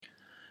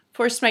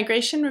Forced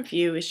Migration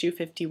Review Issue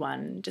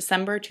 51,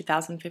 December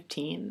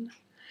 2015.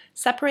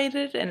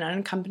 Separated and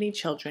Unaccompanied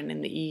Children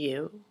in the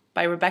EU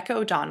by Rebecca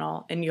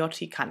O'Donnell and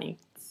Joti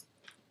Kanitz.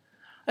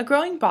 A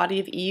growing body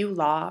of EU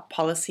law,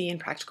 policy,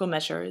 and practical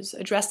measures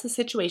address the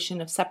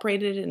situation of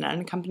separated and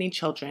unaccompanied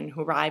children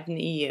who arrive in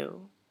the EU.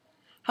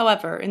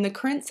 However, in the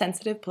current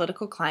sensitive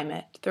political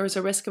climate, there is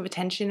a risk of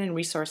attention and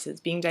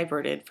resources being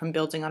diverted from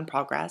building on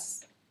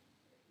progress.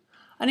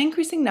 An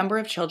increasing number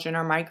of children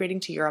are migrating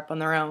to Europe on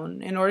their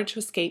own in order to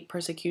escape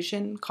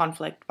persecution,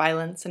 conflict,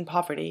 violence, and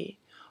poverty,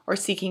 or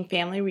seeking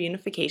family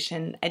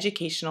reunification,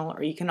 educational,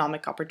 or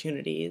economic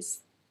opportunities.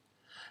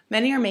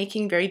 Many are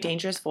making very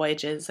dangerous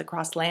voyages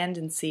across land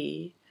and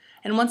sea,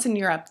 and once in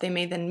Europe they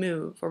may then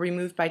move or be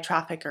moved by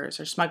traffickers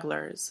or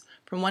smugglers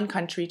from one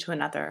country to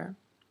another.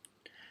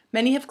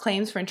 Many have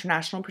claims for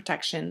international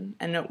protection,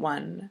 and Note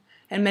 1,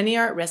 and many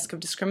are at risk of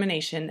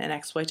discrimination and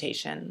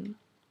exploitation.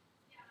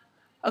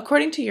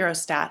 According to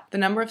Eurostat, the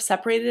number of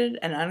separated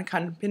and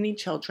unaccompanied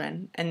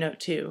children, and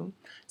Note 2,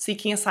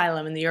 seeking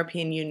asylum in the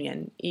European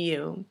Union,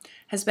 EU,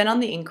 has been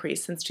on the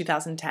increase since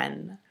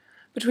 2010.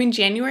 Between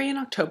January and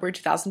October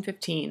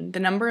 2015, the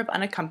number of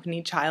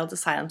unaccompanied child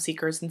asylum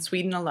seekers in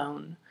Sweden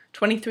alone,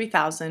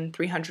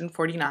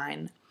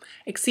 23,349,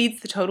 exceeds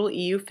the total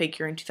EU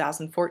figure in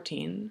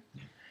 2014.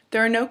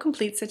 There are no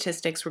complete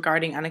statistics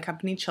regarding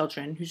unaccompanied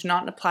children who do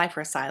not apply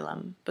for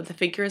asylum, but the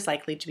figure is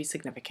likely to be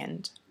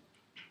significant.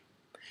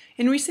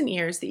 In recent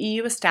years, the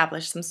EU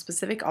established some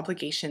specific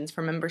obligations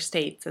for member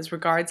states as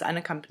regards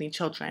unaccompanied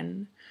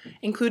children,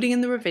 including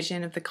in the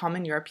revision of the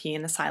Common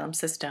European Asylum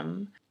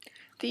System,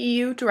 the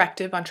EU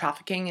Directive on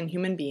Trafficking in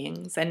Human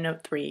Beings, and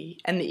Note 3,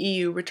 and the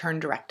EU Return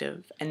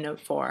Directive, and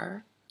Note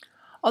 4.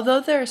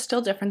 Although there are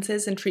still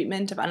differences in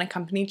treatment of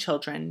unaccompanied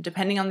children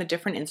depending on the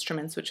different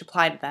instruments which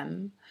apply to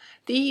them,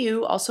 the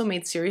EU also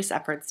made serious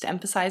efforts to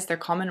emphasize their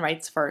common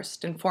rights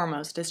first and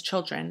foremost as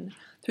children,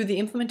 through the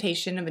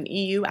implementation of an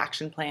EU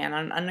Action Plan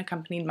on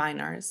Unaccompanied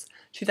Minors,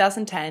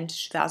 2010 to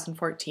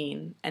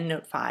 2014, and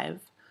Note 5,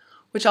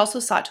 which also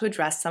sought to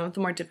address some of the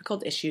more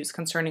difficult issues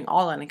concerning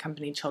all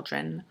unaccompanied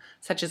children,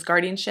 such as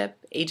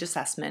guardianship, age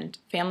assessment,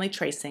 family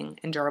tracing,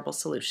 and durable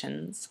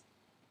solutions.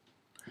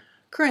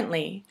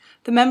 Currently,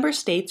 the member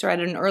states are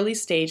at an early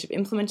stage of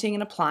implementing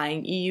and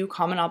applying EU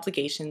common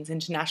obligations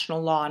into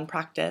national law and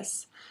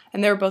practice,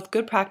 and there are both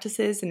good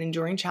practices and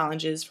enduring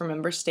challenges for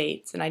member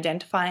states in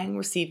identifying,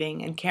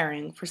 receiving, and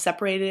caring for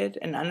separated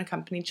and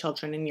unaccompanied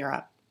children in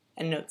Europe,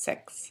 and Note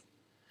 6.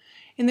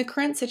 In the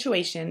current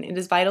situation, it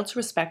is vital to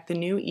respect the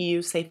new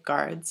EU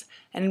safeguards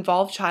and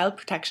involve child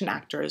protection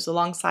actors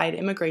alongside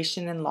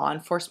immigration and law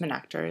enforcement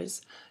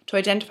actors to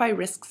identify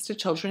risks to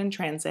children in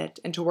transit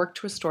and to work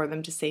to restore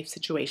them to safe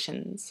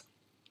situations.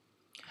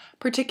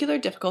 Particular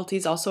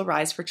difficulties also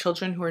arise for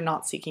children who are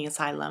not seeking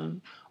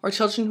asylum, or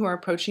children who are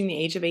approaching the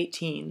age of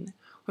 18,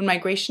 when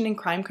migration and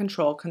crime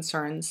control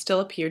concerns still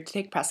appear to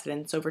take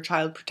precedence over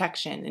child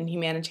protection and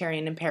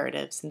humanitarian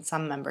imperatives in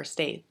some member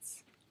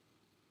states.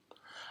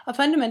 A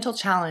fundamental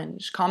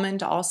challenge, common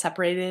to all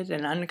separated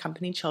and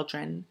unaccompanied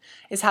children,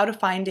 is how to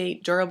find a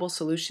durable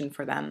solution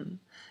for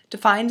them,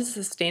 defined as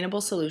a sustainable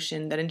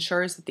solution that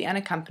ensures that the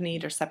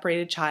unaccompanied or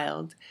separated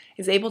child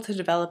is able to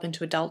develop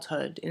into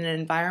adulthood in an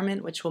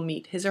environment which will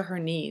meet his or her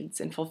needs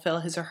and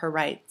fulfill his or her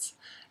rights,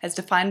 as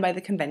defined by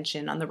the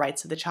Convention on the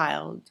Rights of the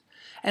Child,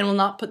 and will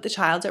not put the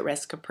child at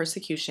risk of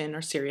persecution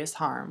or serious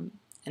harm,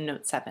 and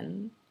Note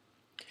 7.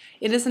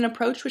 It is an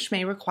approach which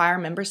may require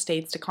member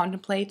states to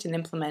contemplate and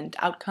implement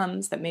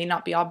outcomes that may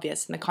not be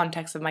obvious in the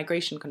context of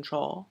migration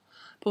control,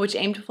 but which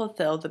aim to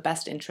fulfill the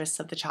best interests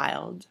of the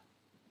child.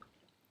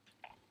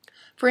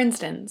 For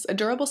instance, a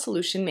durable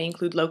solution may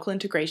include local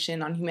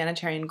integration on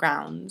humanitarian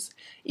grounds,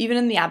 even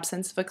in the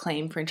absence of a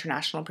claim for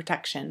international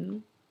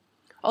protection.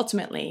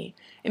 Ultimately,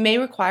 it may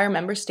require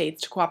member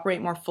states to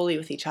cooperate more fully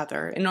with each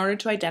other in order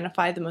to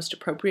identify the most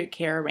appropriate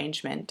care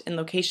arrangement and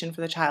location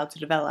for the child to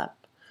develop,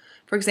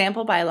 for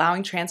example by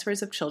allowing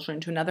transfers of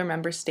children to another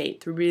member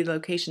state through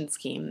relocation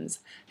schemes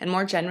and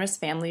more generous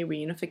family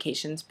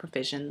reunification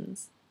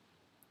provisions.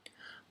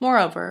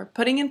 Moreover,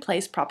 putting in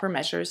place proper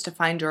measures to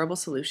find durable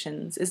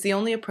solutions is the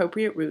only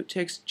appropriate route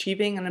to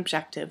achieving an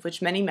objective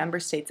which many member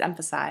states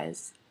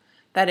emphasize,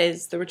 that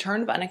is, the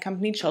return of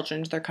unaccompanied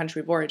children to their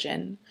country of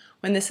origin,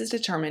 when this is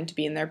determined to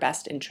be in their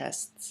best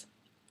interests.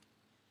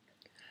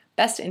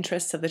 Best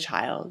interests of the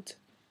child.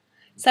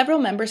 Several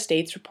member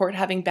states report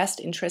having best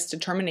interest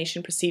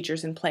determination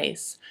procedures in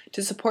place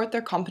to support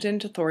their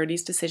competent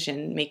authorities'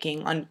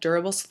 decision-making on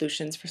durable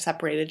solutions for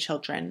separated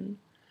children.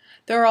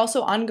 There are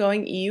also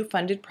ongoing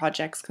EU-funded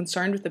projects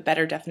concerned with the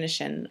better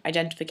definition,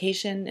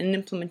 identification, and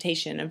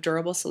implementation of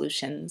durable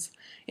solutions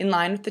in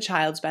line with the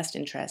child's best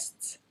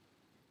interests.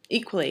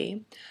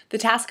 Equally, the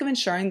task of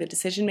ensuring that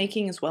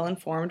decision-making is well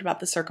informed about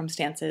the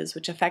circumstances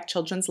which affect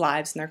children's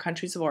lives in their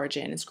countries of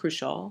origin is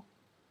crucial.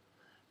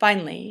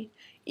 Finally,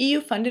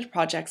 EU-funded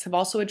projects have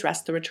also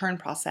addressed the return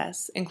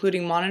process,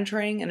 including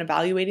monitoring and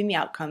evaluating the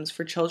outcomes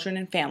for children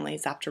and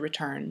families after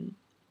return.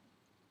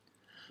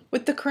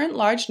 With the current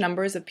large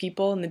numbers of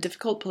people and the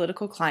difficult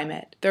political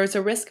climate, there is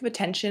a risk of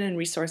attention and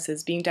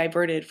resources being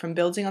diverted from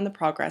building on the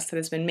progress that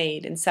has been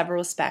made in several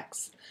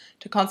respects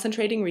to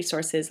concentrating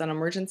resources on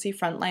emergency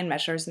frontline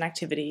measures and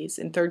activities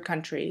in third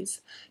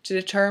countries to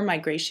deter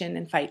migration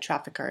and fight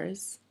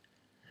traffickers.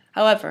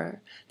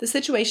 However, the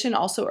situation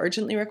also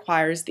urgently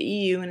requires the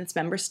EU and its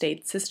member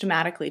states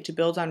systematically to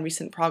build on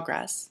recent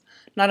progress,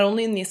 not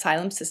only in the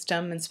asylum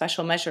system and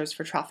special measures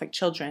for trafficked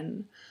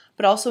children,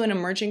 but also in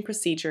emerging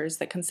procedures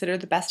that consider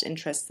the best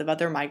interests of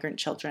other migrant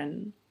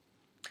children.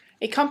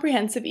 A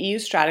comprehensive EU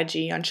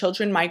strategy on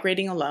children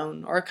migrating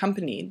alone or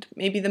accompanied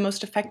may be the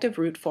most effective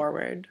route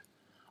forward.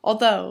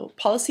 Although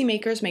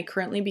policymakers may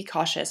currently be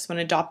cautious when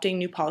adopting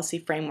new policy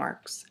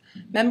frameworks,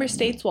 member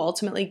states will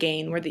ultimately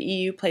gain where the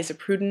EU plays a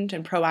prudent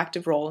and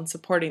proactive role in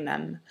supporting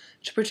them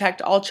to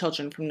protect all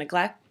children from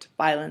neglect,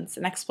 violence,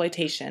 and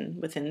exploitation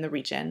within the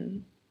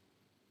region.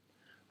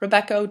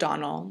 Rebecca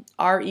O'Donnell,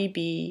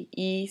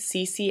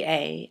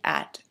 REBECCA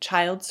at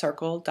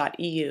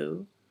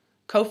childcircle.eu,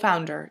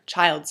 co-founder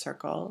Child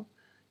Circle,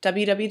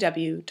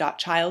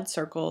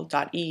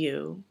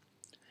 www.childcircle.eu.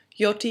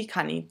 Joti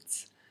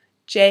Kanics,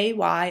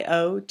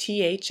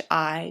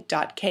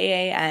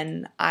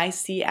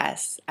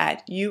 JYOTHI.KANICS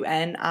at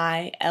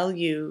UNILU.ch.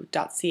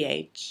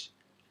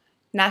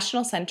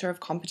 National Center of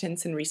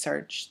Competence and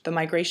Research, the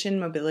Migration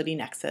Mobility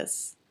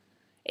Nexus.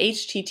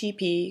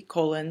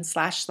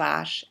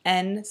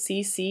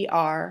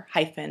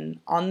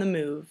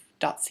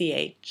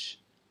 http://nccr-onthemove.ch.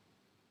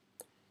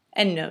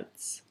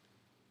 Endnotes.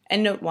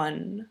 Endnote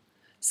 1.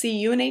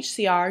 See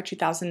UNHCR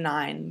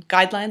 2009,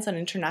 Guidelines on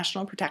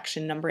International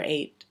Protection No.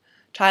 8,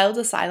 Child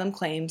Asylum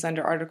Claims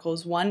under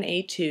Articles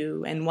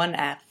 1A2 and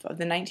 1F of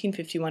the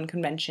 1951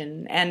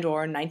 Convention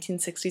and/or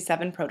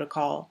 1967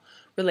 Protocol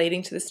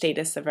relating to the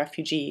status of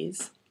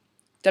refugees.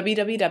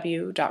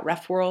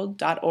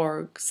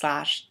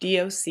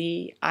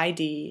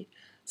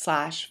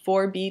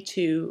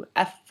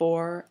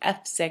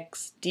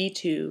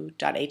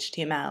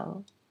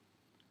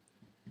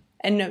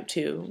 Endnote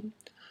 2.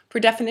 For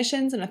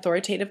definitions and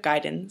authoritative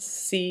guidance,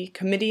 see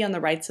Committee on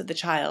the Rights of the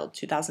Child,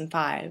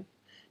 2005,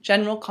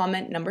 General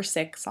Comment No.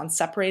 6 on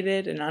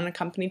separated and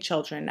unaccompanied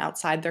children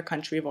outside their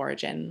country of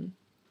origin.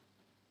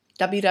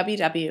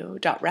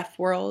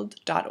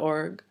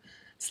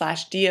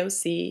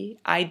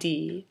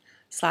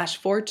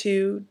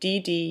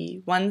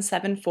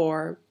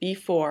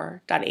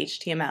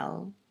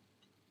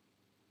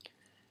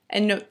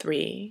 Endnote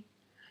 3.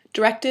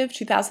 Directive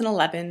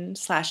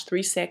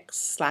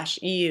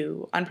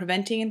 2011/36/EU on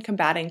preventing and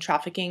combating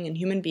trafficking in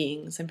human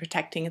beings and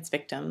protecting its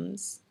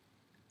victims.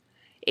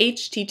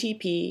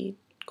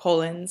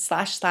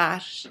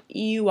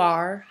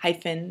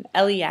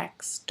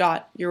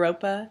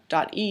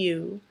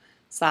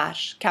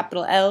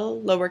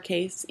 http://eur-lex.europa.eu/L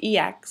lowercase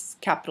ex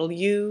capital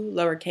U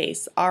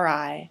lowercase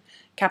ri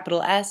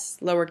capital S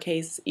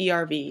lowercase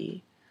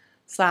erv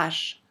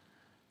 /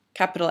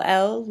 capital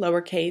L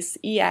lowercase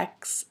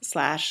ex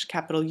 /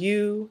 capital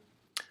U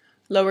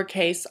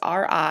lowercase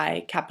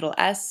ri capital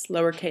S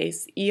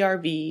lowercase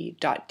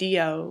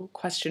erv.do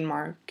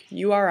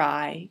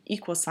 (URI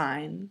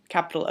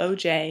capital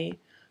OJ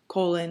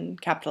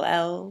capital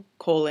L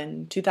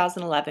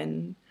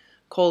 2011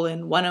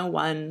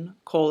 101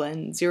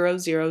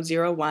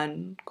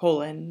 0001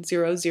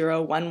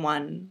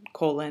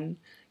 0011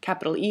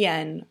 capital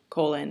EN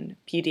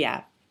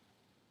PDF.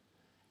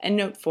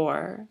 Endnote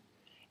 4.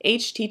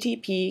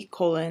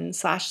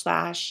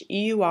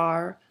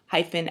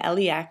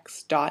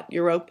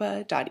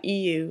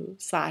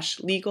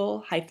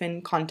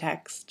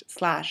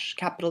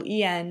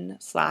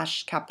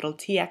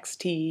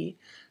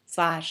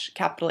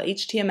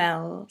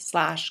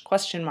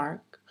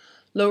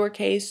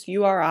 lowercase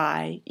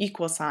URI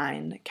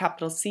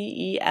capital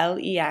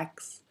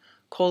CELEX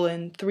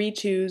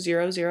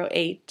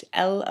 :32008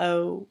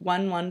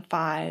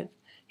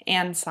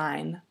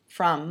 LO115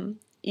 from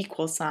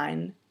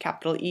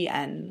capital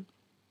EN.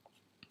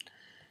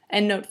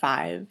 Endnote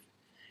 5.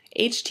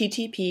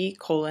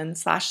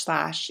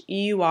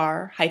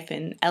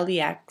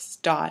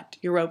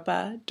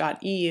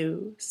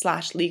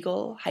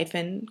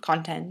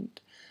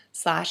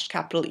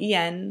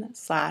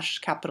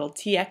 EN/capital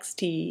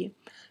TXT/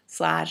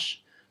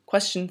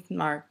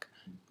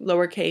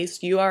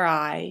 lowercase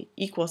URI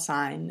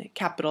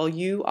capital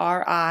URISERV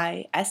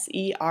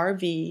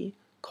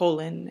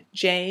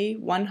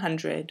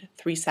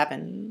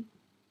J10037.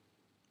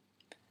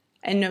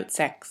 Endnote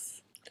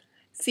 6.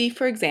 See,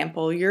 for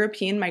example,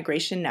 European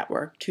Migration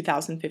Network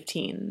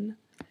 2015.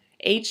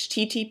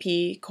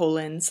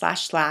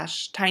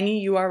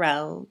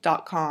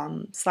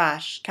 http://tinyurl.com/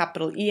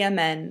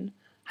 EMN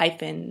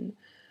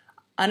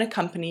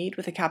unaccompanied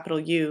with a capital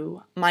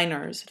U,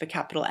 minors with a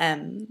capital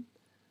M.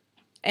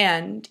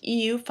 And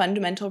EU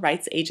Fundamental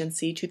Rights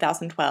Agency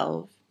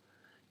 2012,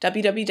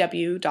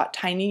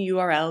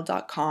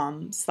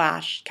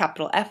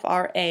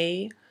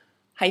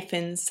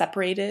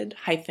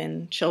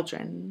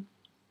 www.tinyurl.com/FRA-separated-children.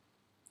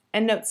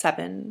 Endnote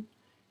 7.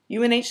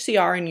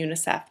 UNHCR and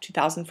UNICEF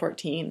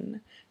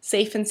 2014,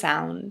 Safe and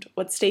Sound,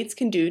 What States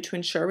Can Do to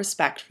Ensure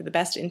Respect for the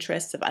Best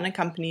Interests of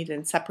Unaccompanied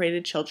and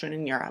Separated Children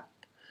in Europe,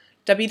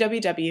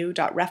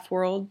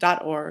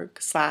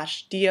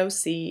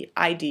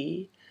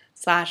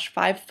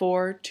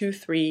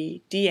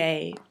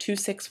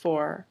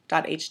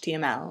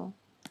 www.refworld.org/DOCID/5423DA264.html.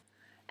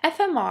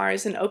 FMR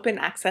is an open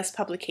access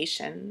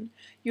publication.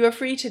 You are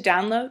free to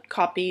download,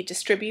 copy,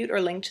 distribute,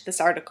 or link to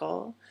this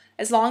article,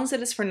 as long as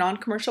it is for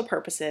non-commercial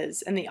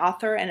purposes and the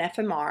author and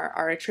FMR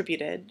are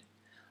attributed.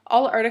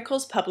 All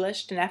articles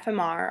published in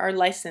FMR are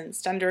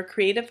licensed under a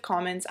Creative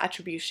Commons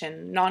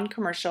Attribution,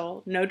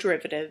 Non-Commercial, No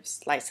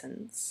Derivatives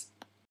license.